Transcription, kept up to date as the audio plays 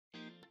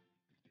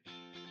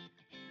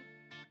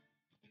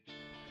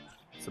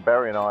So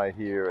Barry and I are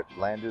here at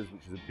Landers,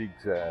 which is a big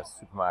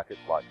supermarket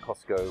like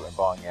Costco, and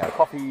buying our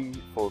coffee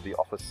for the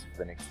office for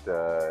the next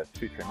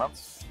 2-3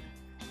 months.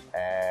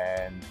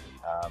 And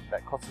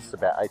that cost us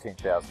about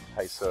 18,000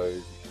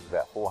 pesos, which is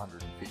about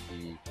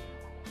 450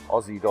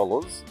 Aussie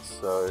dollars.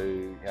 So,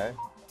 you know,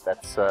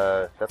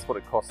 that's what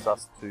it costs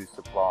us to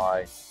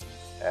supply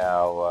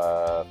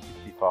our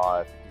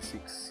 55,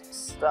 56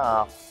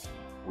 staff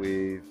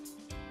with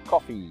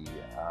coffee,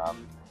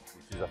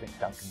 which is, I think,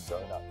 Dunkin'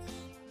 Donuts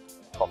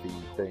coffee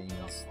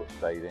beans that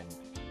they then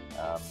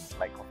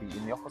make coffee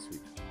in the office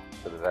with,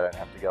 so that they don't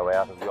have to go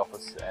out of the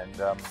office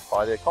and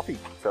buy their coffee.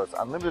 So it's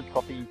unlimited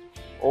coffee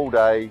all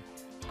day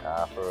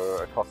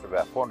for a cost of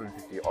about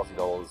 450 Aussie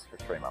dollars for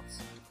 3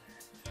 months.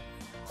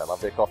 They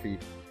love their coffee.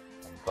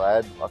 I'm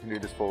glad I can do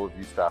this for all of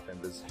you staff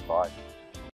members. Bye.